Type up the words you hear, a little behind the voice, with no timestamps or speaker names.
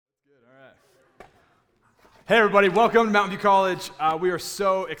Hey everybody, welcome to Mountain View College. We are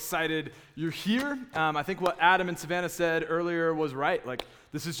so excited you're here. I think what Adam and Savannah said earlier was right.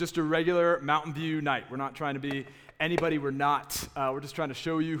 This is just a regular Mountain View night. We're not trying to be anybody we're not. We're just trying to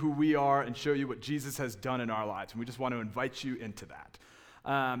show you who we are and show you what Jesus has done in our lives. And we just want to invite you into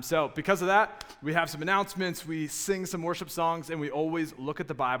that. So because of that, we have some announcements, we sing some worship songs, and we always look at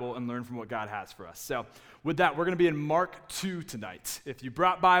the Bible and learn from what God has for us. So with that, we're going to be in Mark 2 tonight. If you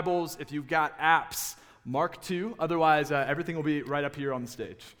brought Bibles, if you've got apps, Mark 2. Otherwise, everything will be right up here on the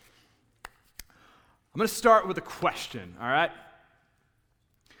stage. I'm going to start with a question, all right?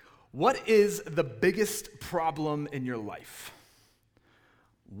 What is the biggest problem in your life?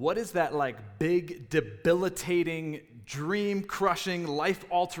 What is that big, debilitating, dream-crushing,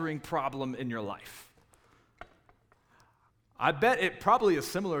 life-altering problem in your life? I bet it probably is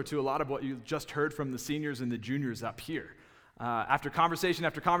similar to a lot of what you just heard from the seniors and the juniors up here. After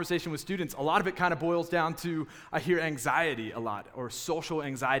conversation with students, a lot of it kind of boils down to, I hear anxiety a lot, or social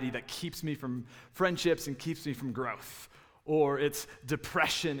anxiety that keeps me from friendships and keeps me from growth. Or it's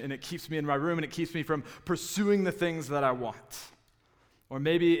depression and it keeps me in my room and it keeps me from pursuing the things that I want. Or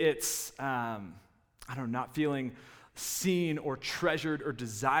maybe it's, not feeling seen or treasured or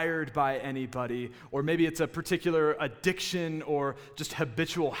desired by anybody. Or maybe it's a particular addiction or just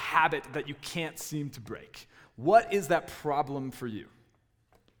habitual habit that you can't seem to break. What is that problem for you?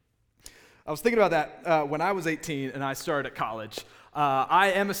 I was thinking about that when I was 18 and I started at college.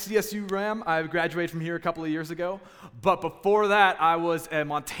 I am a CSU Ram. I graduated from here a couple of years ago. But before that, I was a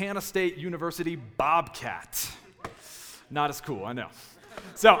Montana State University Bobcat. Not as cool, I know.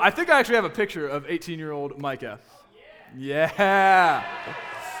 So I think I actually have a picture of 18-year-old Micah. Yeah.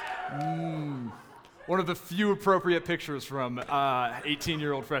 One of the few appropriate pictures from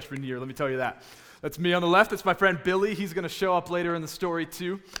 18-year-old freshman year, let me tell you that. That's me on the left. That's my friend Billy. He's going to show up later in the story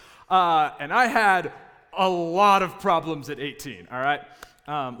too. And I had a lot of problems at 18, all right?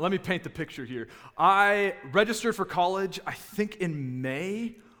 Let me paint the picture here. I registered for college, I think in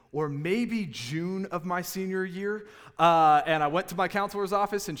May or maybe June of my senior year. And I went to my counselor's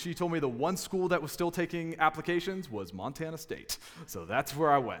office and she told me the one school that was still taking applications was Montana State. So that's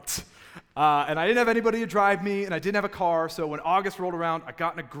where I went. And I didn't have anybody to drive me and I didn't have a car. So when August rolled around, I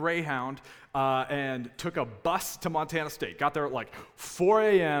got in a Greyhound and took a bus to Montana State. Got there at 4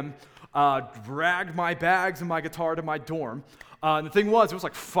 a.m., dragged my bags and my guitar to my dorm. And the thing was, it was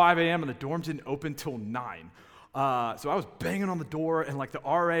 5 a.m. and the dorm didn't open till 9. So I was banging on the door and the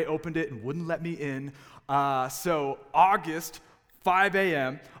RA opened it and wouldn't let me in. So August, 5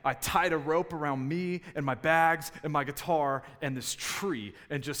 a.m., I tied a rope around me and my bags and my guitar and this tree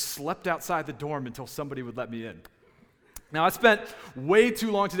and just slept outside the dorm until somebody would let me in. Now, I spent way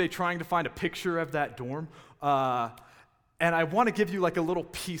too long today trying to find a picture of that dorm, and I want to give you a little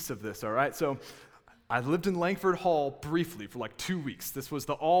piece of this, all right? So I lived in Langford Hall briefly for 2 weeks. This was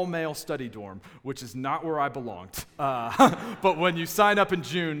the all-male study dorm, which is not where I belonged. But when you sign up in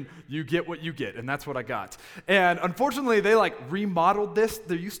June, you get what you get, and that's what I got. And unfortunately, they remodeled this.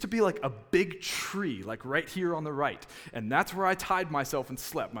 There used to be a big tree, right here on the right, and that's where I tied myself and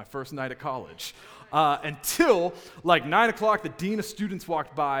slept my first night at college. Until 9 o'clock, the dean of students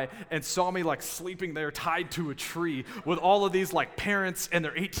walked by and saw me sleeping there tied to a tree with all of these parents and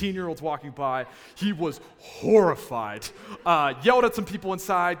their 18-year-olds walking by. He was horrified, yelled at some people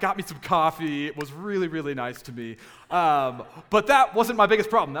inside, got me some coffee. It was really, really nice to me. But that wasn't my biggest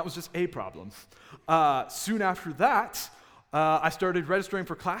problem. That was just a problem. Soon after that, I started registering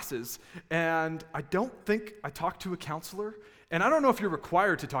for classes, and I don't think I talked to a counselor. And I don't know if you're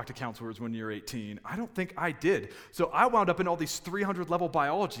required to talk to counselors when you're 18. I don't think I did. So I wound up in all these 300-level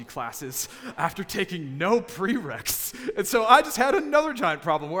biology classes after taking no prereqs. And so I just had another giant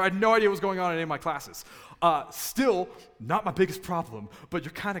problem where I had no idea what was going on in any of my classes. Still, not my biggest problem, but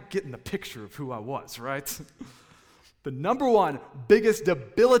you're kind of getting the picture of who I was, right? The number one biggest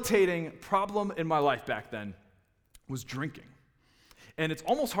debilitating problem in my life back then was drinking. And it's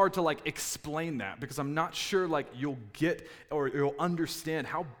almost hard to explain that because I'm not sure you'll get or you'll understand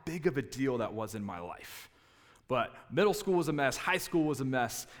how big of a deal that was in my life. But middle school was a mess, high school was a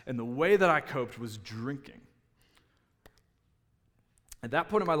mess, and the way that I coped was drinking. At that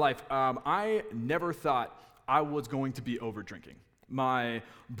point in my life, I never thought I was going to be over drinking. My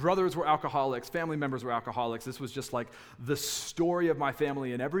brothers were alcoholics, family members were alcoholics. This was just the story of my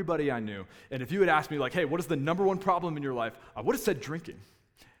family and everybody I knew. And if you had asked me hey, what is the number one problem in your life? I would have said drinking.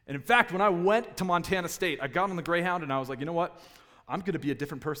 And in fact, when I went to Montana State, I got on the Greyhound and I was you know what? I'm going to be a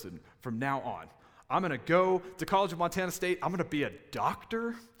different person from now on. I'm going to go to College of Montana State. I'm going to be a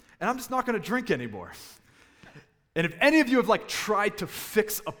doctor, and I'm just not going to drink anymore. And if any of you have tried to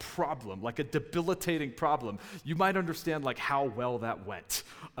fix a problem, like a debilitating problem, you might understand how well that went.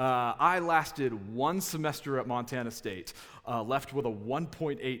 I lasted one semester at Montana State, left with a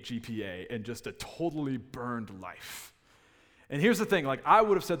 1.8 GPA and just a totally burned life. And here's the thing, I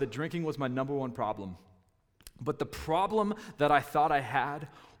would have said that drinking was my number one problem, but the problem that I thought I had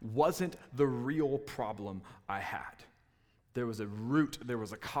wasn't the real problem I had. There was a root, there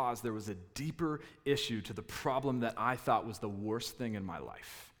was a cause, there was a deeper issue to the problem that I thought was the worst thing in my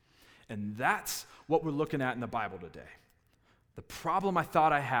life. And that's what we're looking at in the Bible today. The problem I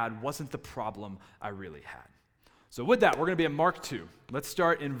thought I had wasn't the problem I really had. So with that, we're going to be in Mark 2. Let's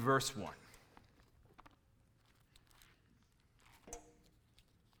start in verse 1.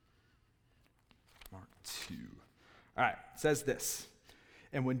 Mark 2. All right, it says this.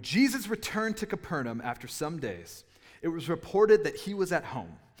 And when Jesus returned to Capernaum after some days, it was reported that he was at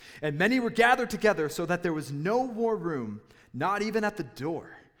home, and many were gathered together so that there was no more room, not even at the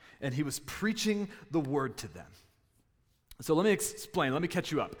door, and he was preaching the word to them. So let me explain, let me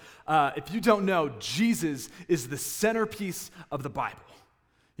catch you up. If you don't know, Jesus is the centerpiece of the Bible.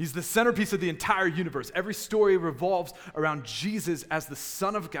 He's the centerpiece of the entire universe. Every story revolves around Jesus as the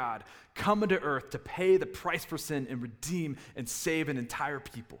Son of God coming to earth to pay the price for sin and redeem and save an entire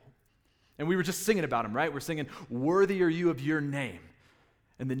people. And we were just singing about him, right? We're singing, "Worthy are you of your name."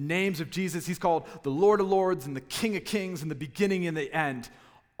 And the names of Jesus, he's called the Lord of Lords and the King of Kings and the beginning and the end.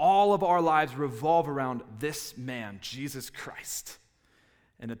 All of our lives revolve around this man, Jesus Christ.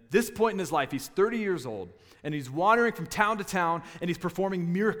 And at this point in his life, he's 30 years old, and he's wandering from town to town, and he's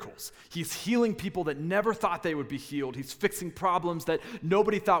performing miracles. He's healing people that never thought they would be healed. He's fixing problems that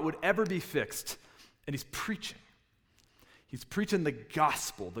nobody thought would ever be fixed. And he's preaching. He's preaching the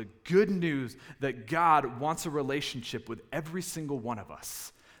gospel, the good news that God wants a relationship with every single one of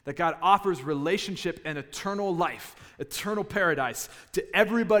us. That God offers relationship and eternal life, eternal paradise to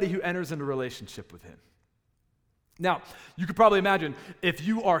everybody who enters into relationship with him. Now, you could probably imagine if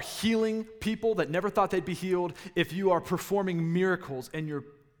you are healing people that never thought they'd be healed, if you are performing miracles and you're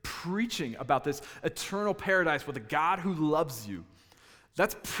preaching about this eternal paradise with a God who loves you,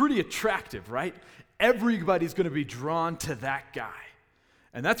 that's pretty attractive, right? Everybody's going to be drawn to that guy.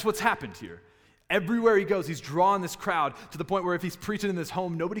 And that's what's happened here. Everywhere he goes, he's drawing this crowd to the point where if he's preaching in this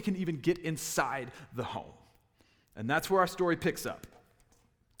home, nobody can even get inside the home. And that's where our story picks up.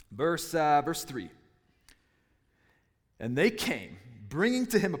 Verse 3. And they came, bringing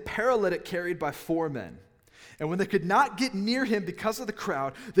to him a paralytic carried by 4 men. And when they could not get near him because of the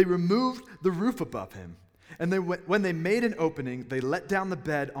crowd, they removed the roof above him. And when they made an opening, they let down the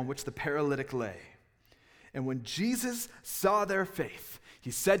bed on which the paralytic lay. And when Jesus saw their faith, he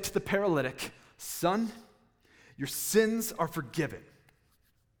said to the paralytic, "Son, your sins are forgiven."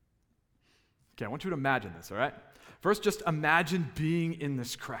 Okay, I want you to imagine this, all right? First, just imagine being in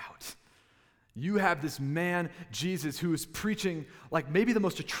this crowd. You have this man, Jesus, who is preaching maybe the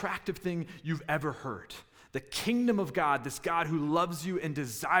most attractive thing you've ever heard. The kingdom of God, this God who loves you and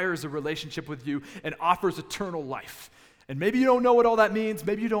desires a relationship with you and offers eternal life. And maybe you don't know what all that means,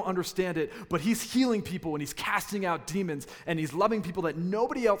 maybe you don't understand it, but he's healing people and he's casting out demons and he's loving people that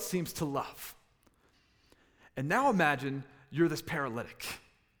nobody else seems to love. And now imagine you're this paralytic.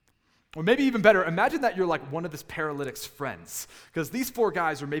 Or maybe even better, imagine that you're one of this paralytic's friends, because these 4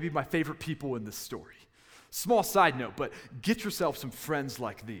 guys are maybe my favorite people in this story. Small side note, but get yourself some friends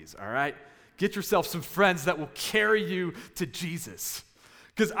like these, all right? Get yourself some friends that will carry you to Jesus.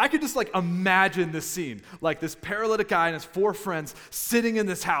 Because I could just imagine this scene, this paralytic guy and his 4 friends sitting in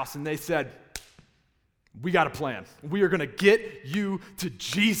this house, and they said, "We got a plan. We are going to get you to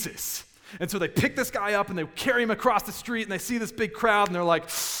Jesus." And so they pick this guy up and they carry him across the street, and they see this big crowd, and they're like,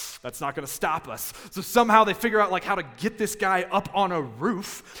 "That's not going to stop us." So somehow they figure out how to get this guy up on a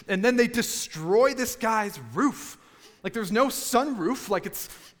roof, and then they destroy this guy's roof. There's no sunroof, it's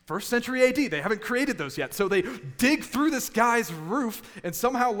 1st century AD. They haven't created those yet. So they dig through this guy's roof and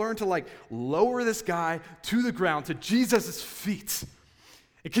somehow learn to lower this guy to the ground, to Jesus' feet.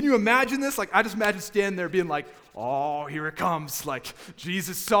 And can you imagine this? I just imagine standing there being "Oh, here it comes.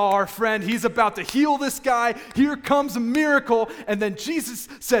 Jesus saw our friend. He's about to heal this guy. Here comes a miracle." And then Jesus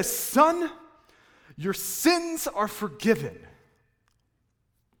says, "Son, your sins are forgiven."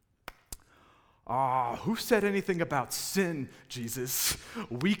 Who said anything about sin, Jesus?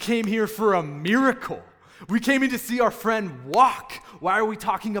 We came here for a miracle. We came in to see our friend walk. Why are we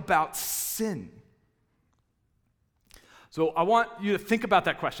talking about sin? So I want you to think about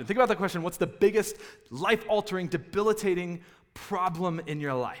that question. Think about that question. What's the biggest life-altering, debilitating problem in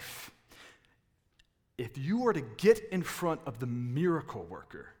your life? If you were to get in front of the miracle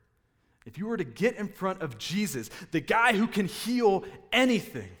worker, if you were to get in front of Jesus, the guy who can heal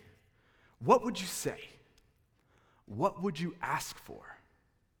anything, what would you say? What would you ask for?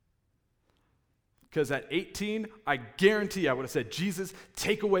 Because at 18, I guarantee I would have said, Jesus,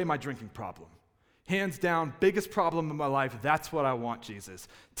 take away my drinking problem. Hands down, biggest problem in my life, that's what I want, Jesus.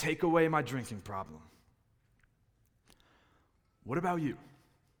 Take away my drinking problem. What about you?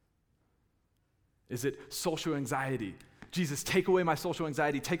 Is it social anxiety? Jesus, take away my social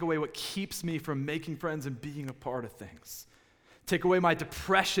anxiety. Take away what keeps me from making friends and being a part of things. Take away my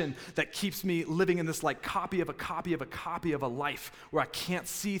depression that keeps me living in this like copy of a life where I can't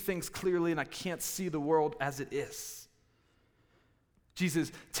see things clearly and I can't see the world as it is.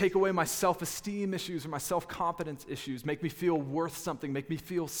 Jesus, take away my self-esteem issues or my self-confidence issues. Make me feel worth something. Make me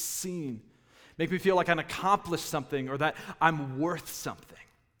feel seen. Make me feel like I accomplished something or that I'm worth something.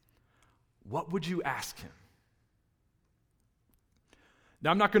 What would you ask him? Now,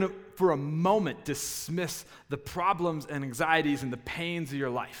 I'm not going to, for a moment, dismiss the problems and anxieties and the pains of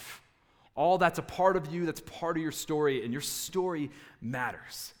your life. All that's a part of you, that's part of your story, and your story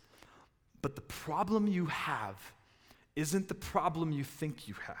matters. But the problem you have isn't the problem you think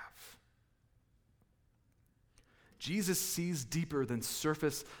you have. Jesus sees deeper than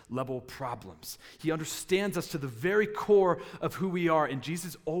surface-level problems. He understands us to the very core of who we are, and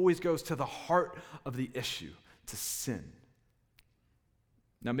Jesus always goes to the heart of the issue, to sin.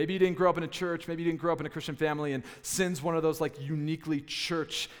 Now, maybe you didn't grow up in a church, maybe you didn't grow up in a Christian family, and sin's one of those like uniquely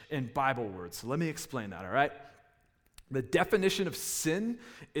church and Bible words. So let me explain that, all right? The definition of sin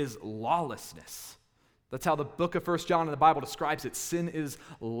is lawlessness. That's how the book of 1 John in the Bible describes it. Sin is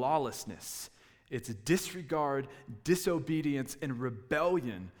lawlessness. It's disregard, disobedience, and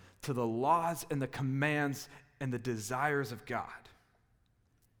rebellion to the laws and the commands and the desires of God.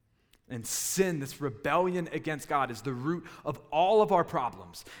 And sin, this rebellion against God, is the root of all of our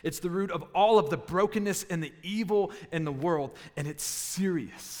problems. It's the root of all of the brokenness and the evil in the world, and it's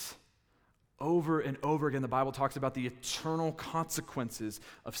serious. Over and over again, the Bible talks about the eternal consequences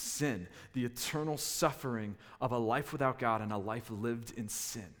of sin, the eternal suffering of a life without God and a life lived in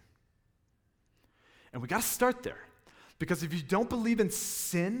sin. And we got to start there, because if you don't believe in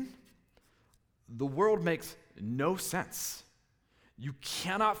sin, the world makes no sense. You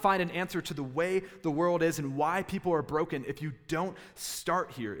cannot find an answer to the way the world is and why people are broken if you don't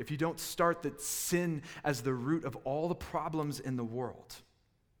start here, if you don't start that sin as the root of all the problems in the world.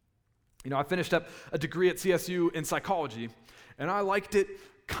 You know, I finished up a degree at CSU in psychology, and I liked it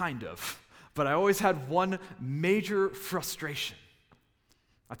kind of, but I always had one major frustration.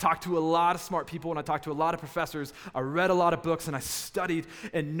 I talked to a lot of smart people, and I talked to a lot of professors. I read a lot of books, and I studied,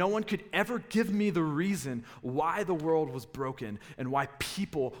 and no one could ever give me the reason why the world was broken and why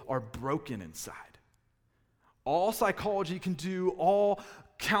people are broken inside. All psychology can do, all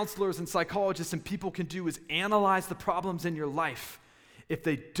counselors and psychologists and people can do is analyze the problems in your life if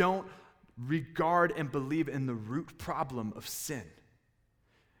they don't regard and believe in the root problem of sin.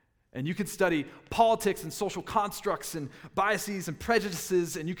 And you can study politics and social constructs and biases and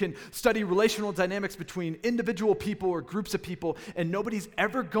prejudices, and you can study relational dynamics between individual people or groups of people, and nobody's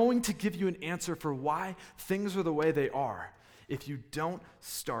ever going to give you an answer for why things are the way they are if you don't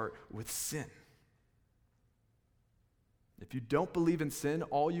start with sin. If you don't believe in sin,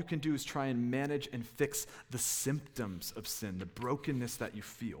 all you can do is try and manage and fix the symptoms of sin, the brokenness that you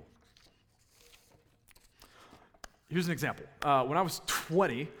feel. Here's an example. When I was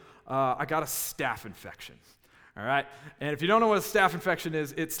 20, I got a staph infection, all right? And if you don't know what a staph infection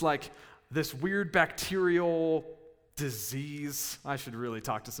is, it's like this weird bacterial disease. I should really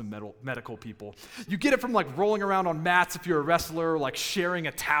talk to some medical people. You get it from like rolling around on mats if you're a wrestler, or like sharing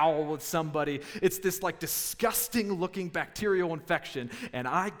a towel with somebody. It's this like disgusting looking bacterial infection, and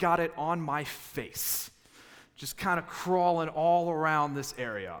I got it on my face, just kind of crawling all around this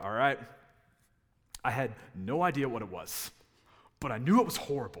area, all right? I had no idea what it was, but I knew it was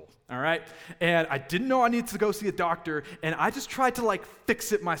horrible, all right? And I didn't know I needed to go see a doctor, and I just tried to like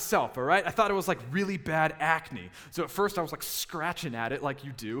fix it myself, all right? I thought it was like really bad acne. So at first I was like scratching at it like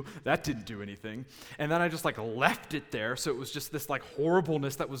you do. That didn't do anything. And then I just like left it there, so it was just this like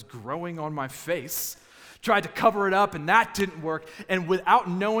horribleness that was growing on my face. Tried to cover it up, and that didn't work. And without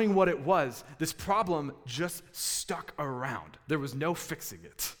knowing what it was, this problem just stuck around. There was no fixing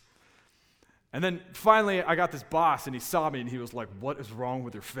it. And then finally, I got this boss, and he saw me, and he was like, "What is wrong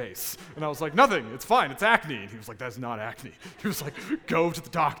with your face?" And I was like, "Nothing, it's fine, it's acne." And he was like, "That's not acne." He was like, "Go to the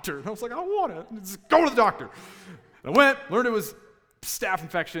doctor." And I was like, "I don't want it. Just go to the doctor." And I went, learned it was staph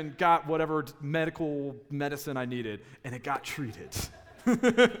infection, got whatever medical medicine I needed, and it got treated.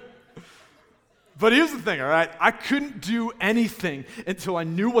 But here's the thing, all right? I couldn't do anything until I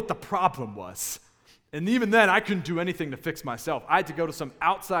knew what the problem was. And even then, I couldn't do anything to fix myself. I had to go to some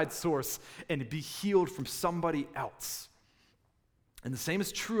outside source and be healed from somebody else. And the same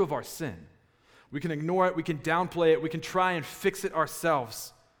is true of our sin. We can ignore it, we can downplay it, we can try and fix it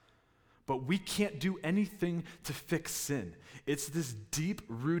ourselves. But we can't do anything to fix sin. It's this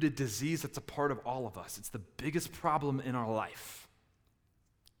deep-rooted disease that's a part of all of us. It's the biggest problem in our life.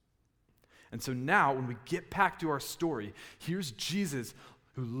 And so now, when we get back to our story, here's Jesus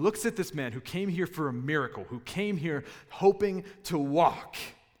who looks at this man who came here for a miracle, who came here hoping to walk.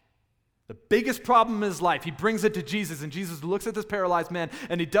 The biggest problem in his life, he brings it to Jesus, and Jesus looks at this paralyzed man,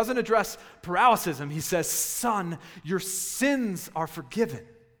 and he doesn't address paralysis. He says, "Son, your sins are forgiven."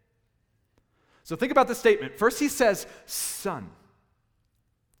 So think about this statement. First he says, "Son."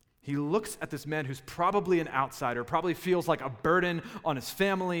 He looks at this man who's probably an outsider, probably feels like a burden on his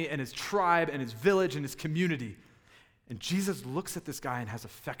family and his tribe and his village and his community. And Jesus looks at this guy and has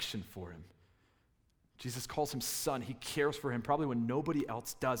affection for him. Jesus calls him son. He cares for him probably when nobody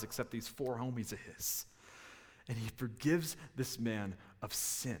else does except these 4 homies of his. And he forgives this man of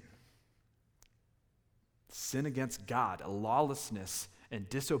sin. Sin against God, a lawlessness and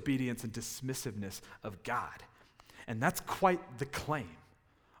disobedience and dismissiveness of God. And that's quite the claim.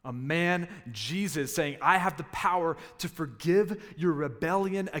 A man, Jesus, saying, I have the power to forgive your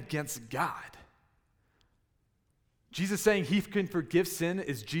rebellion against God. Jesus saying he can forgive sin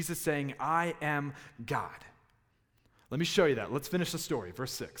is Jesus saying, I am God. Let me show you that. Let's finish the story.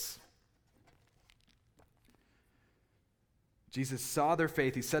 Verse 6. Jesus saw their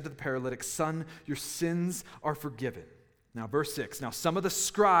faith. He said to the paralytic, son, your sins are forgiven. Now, verse 6. Now, some of the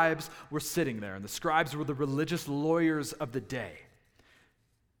scribes were sitting there, and the scribes were the religious lawyers of the day.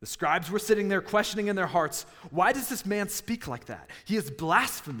 The scribes were sitting there questioning in their hearts, why does this man speak like that? He is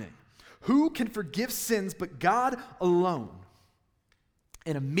blaspheming. Who can forgive sins but God alone?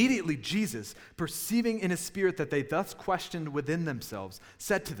 And immediately Jesus, perceiving in his spirit that they thus questioned within themselves,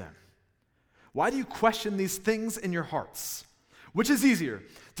 said to them, why do you question these things in your hearts? Which is easier,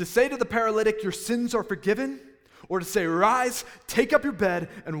 to say to the paralytic, your sins are forgiven, or to say, rise, take up your bed,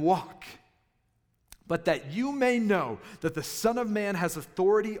 and walk? But that you may know that the Son of Man has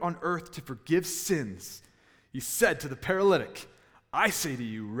authority on earth to forgive sins, he said to the paralytic, I say to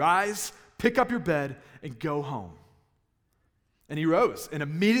you, rise, pick up your bed, and go home. And he rose and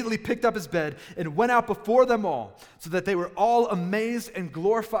immediately picked up his bed and went out before them all, so that they were all amazed and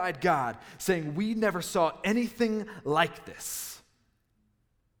glorified God, saying, we never saw anything like this.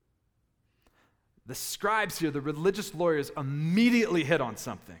 The scribes here, the religious lawyers, immediately hit on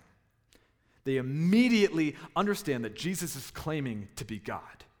something. They immediately understand that Jesus is claiming to be God.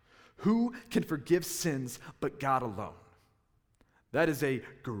 Who can forgive sins but God alone? That is a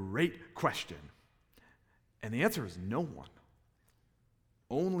great question. And the answer is no one.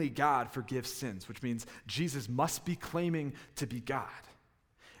 Only God forgives sins, which means Jesus must be claiming to be God.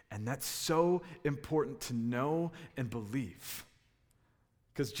 And that's so important to know and believe.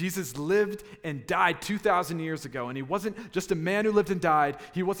 Because Jesus lived and died 2,000 years ago, and he wasn't just a man who lived and died.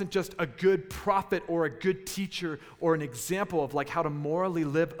 He wasn't just a good prophet or a good teacher or an example of like how to morally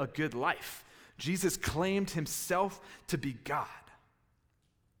live a good life. Jesus claimed himself to be God.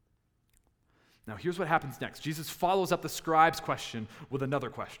 Now, here's what happens next. Jesus follows up the scribe's question with another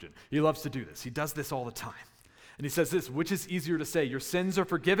question. He loves to do this. He does this all the time. And he says this, which is easier to say, your sins are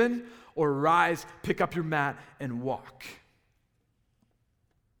forgiven, or rise, pick up your mat, and walk?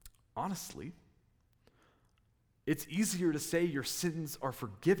 Honestly, it's easier to say your sins are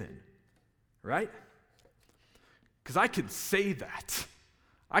forgiven, right? Because I can say that.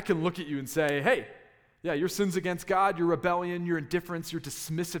 I can look at you and say, hey, yeah, your sins against God, your rebellion, your indifference, your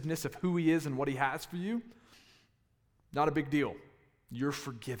dismissiveness of who he is and what he has for you, not a big deal. You're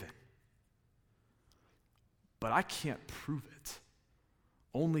forgiven. But I can't prove it.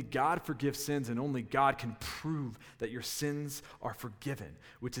 Only God forgives sins, and only God can prove that your sins are forgiven,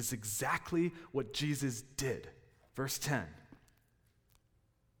 which is exactly what Jesus did. Verse 10.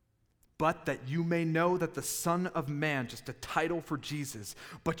 But that you may know that the Son of Man, just a title for Jesus,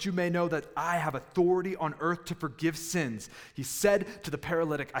 but you may know that I have authority on earth to forgive sins. He said to the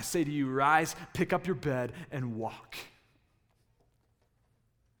paralytic, I say to you, rise, pick up your bed, and walk.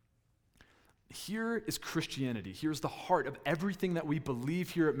 Here is Christianity. Here's the heart of everything that we believe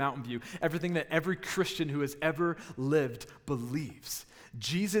here at Mountain View, everything that every Christian who has ever lived believes.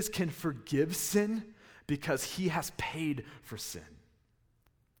 Jesus can forgive sin because he has paid for sin.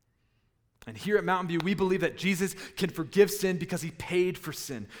 And here at Mountain View, we believe that Jesus can forgive sin because he paid for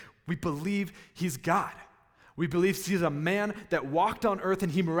sin. We believe he's God. We believe he's a man that walked on earth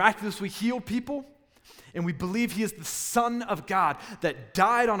and he miraculously healed people. And we believe he is the Son of God that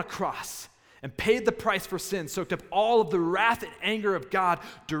died on a cross and paid the price for sin, soaked up all of the wrath and anger of God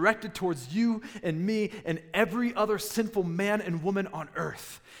directed towards you and me and every other sinful man and woman on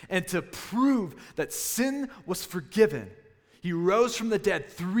earth. And to prove that sin was forgiven, he rose from the dead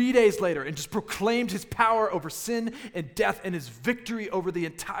 3 days later and just proclaimed his power over sin and death and his victory over the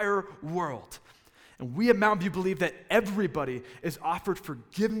entire world. And we at Mountain View believe that everybody is offered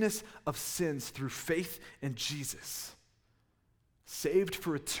forgiveness of sins through faith in Jesus, saved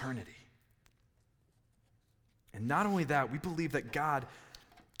for eternity. And not only that, we believe that God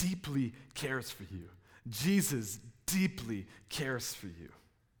deeply cares for you. Jesus deeply cares for you.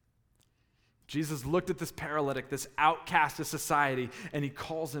 Jesus looked at this paralytic, this outcast of society, and he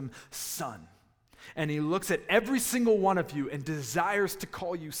calls him son. And he looks at every single one of you and desires to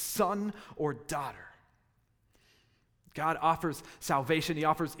call you son or daughter. God offers salvation, he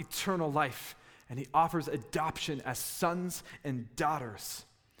offers eternal life, and he offers adoption as sons and daughters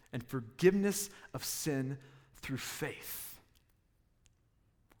and forgiveness of sin through faith.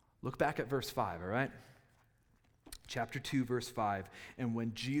 Look back at verse 5, all right? Chapter 2, verse 5. And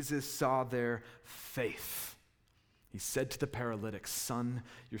when Jesus saw their faith, he said to the paralytic, "Son,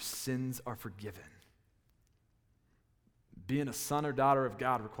 your sins are forgiven." Being a son or daughter of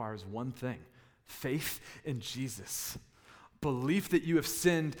God requires one thing: faith in Jesus. Belief that you have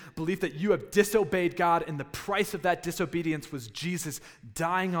sinned, belief that you have disobeyed God, and the price of that disobedience was Jesus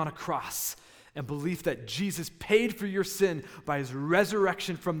dying on a cross. And belief that Jesus paid for your sin by his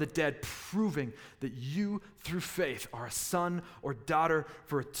resurrection from the dead, proving that you, through faith, are a son or daughter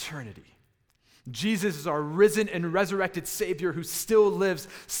for eternity. Jesus is our risen and resurrected Savior who still lives,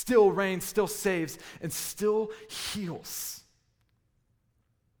 still reigns, still saves, and still heals.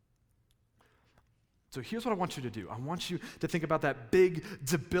 So here's what I want you to do. I want you to think about that big,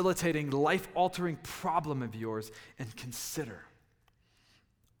 debilitating, life-altering problem of yours and consider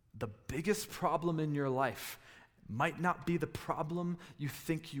the biggest problem in your life might not be the problem you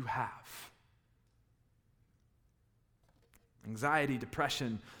think you have. Anxiety,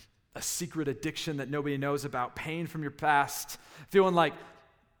 depression, a secret addiction that nobody knows about, pain from your past, feeling like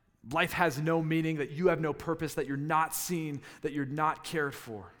life has no meaning, that you have no purpose, that you're not seen, that you're not cared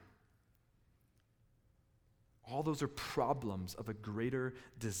for. All those are problems of a greater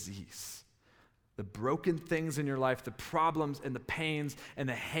disease. The broken things in your life, the problems and the pains and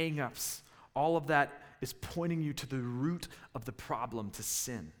the hang-ups, all of that is pointing you to the root of the problem, to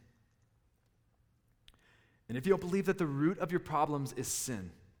sin. And if you don't believe that the root of your problems is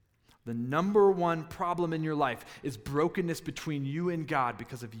sin, the number one problem in your life is brokenness between you and God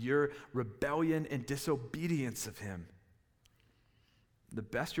because of your rebellion and disobedience of him, the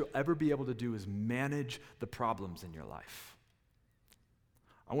best you'll ever be able to do is manage the problems in your life.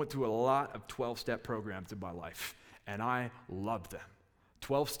 I went through a lot of 12-step programs in my life, and I loved them.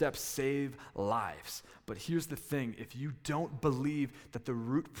 12 steps save lives. But here's the thing: if you don't believe that the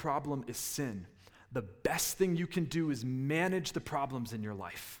root problem is sin, the best thing you can do is manage the problems in your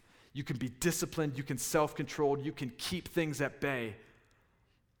life. You can be disciplined, you can self-controlled, you can keep things at bay.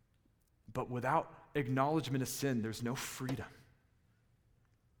 But without acknowledgement of sin, there's no freedom.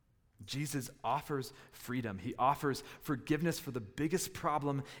 Jesus offers freedom. He offers forgiveness for the biggest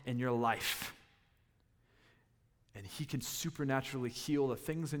problem in your life. And he can supernaturally heal the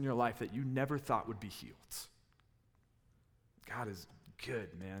things in your life that you never thought would be healed. God is good,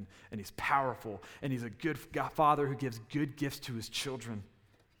 man, and he's powerful, and he's a good father who gives good gifts to his children.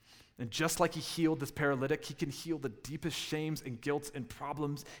 And just like he healed this paralytic, he can heal the deepest shames and guilts and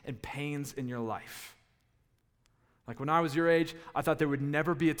problems and pains in your life. Like when I was your age, I thought there would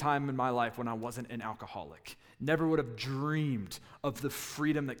never be a time in my life when I wasn't an alcoholic. Never would have dreamed of the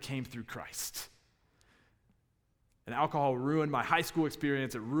freedom that came through Christ. And alcohol ruined my high school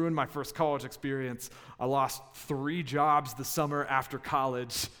experience. It ruined my first college experience. I lost 3 jobs the summer after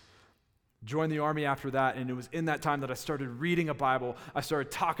college. Joined the army after that, and it was in that time that I started reading a Bible. I started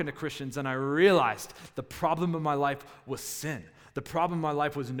talking to Christians, and I realized the problem in my life was sin. The problem in my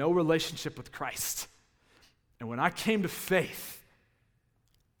life was no relationship with Christ. And when I came to faith,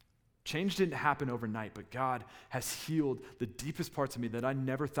 change didn't happen overnight, but God has healed the deepest parts of me that I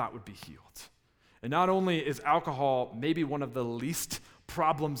never thought would be healed. And not only is alcohol maybe one of the least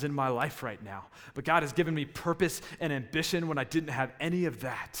problems in my life right now, but God has given me purpose and ambition when I didn't have any of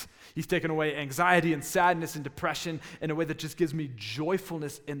that. He's taken away anxiety and sadness and depression in a way that just gives me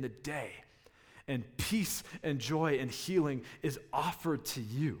joyfulness in the day. And peace and joy and healing is offered to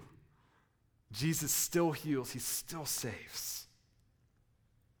you. Jesus still heals, he still saves.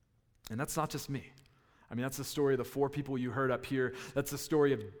 And that's not just me. I mean, that's the story of the 4 people you heard up here. That's the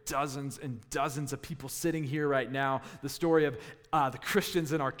story of dozens and dozens of people sitting here right now. The story of the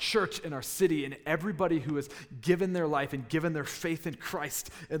Christians in our church, in our city, and everybody who has given their life and given their faith in Christ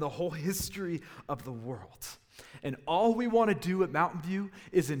in the whole history of the world. And all we want to do at Mountain View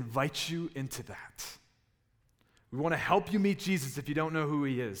is invite you into that. We want to help you meet Jesus if you don't know who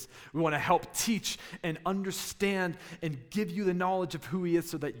he is. We want to help teach and understand and give you the knowledge of who he is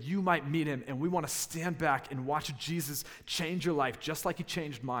so that you might meet him. And we want to stand back and watch Jesus change your life just like he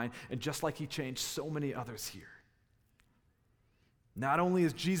changed mine and just like he changed so many others here. Not only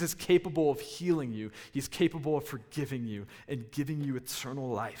is Jesus capable of healing you, he's capable of forgiving you and giving you eternal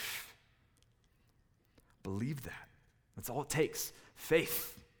life. Believe that. That's all it takes.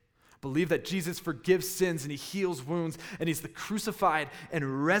 Faith. Believe that Jesus forgives sins and he heals wounds, and he's the crucified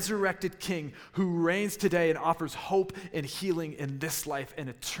and resurrected King who reigns today and offers hope and healing in this life and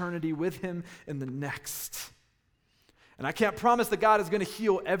eternity with him in the next. And I can't promise that God is going to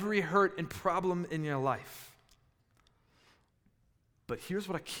heal every hurt and problem in your life. But here's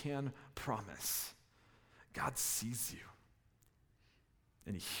what I can promise. God sees you,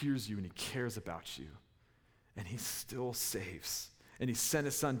 and he hears you, and he cares about you, and he still saves. And he sent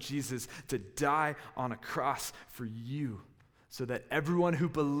his son Jesus to die on a cross for you so that everyone who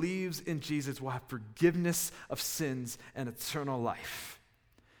believes in Jesus will have forgiveness of sins and eternal life.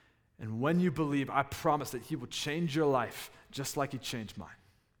 And when you believe, I promise that he will change your life just like he changed mine.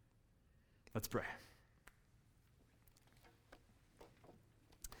 Let's pray.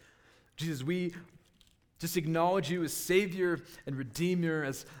 Jesus, we just acknowledge you as Savior and Redeemer,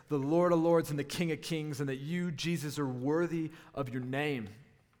 as the Lord of Lords and the King of Kings, and that you, Jesus, are worthy of your name.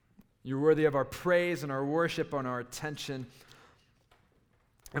 You're worthy of our praise and our worship and our attention.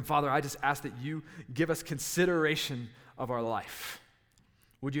 And Father, I just ask that you give us consideration of our life.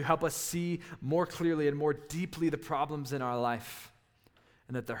 Would you help us see more clearly and more deeply the problems in our life,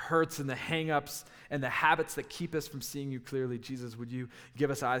 and that the hurts and the hang-ups and the habits that keep us from seeing you clearly, Jesus, would you give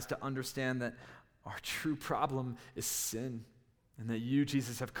us eyes to understand that our true problem is sin, and that you,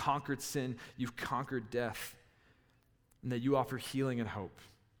 Jesus, have conquered sin, you've conquered death, and that you offer healing and hope.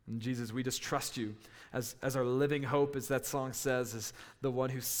 And Jesus, we just trust you as our living hope, as that song says, is the one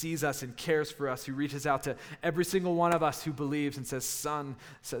who sees us and cares for us, who reaches out to every single one of us who believes and says, son,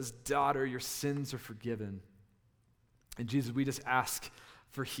 says, daughter, your sins are forgiven. And Jesus, we just ask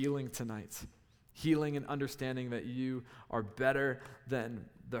for healing tonight. Healing and understanding that you are better than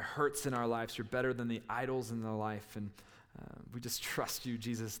the hurts in our lives. You're better than the idols in our life. And we just trust you,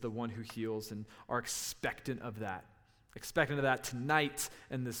 Jesus, the one who heals, and are expectant of that. Expectant of that tonight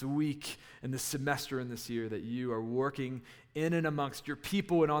and this week and this semester and this year, that you are working in and amongst your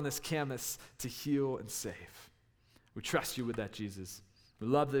people and on this campus to heal and save. We trust you with that, Jesus. We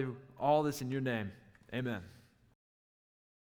love you. All this in your name. Amen.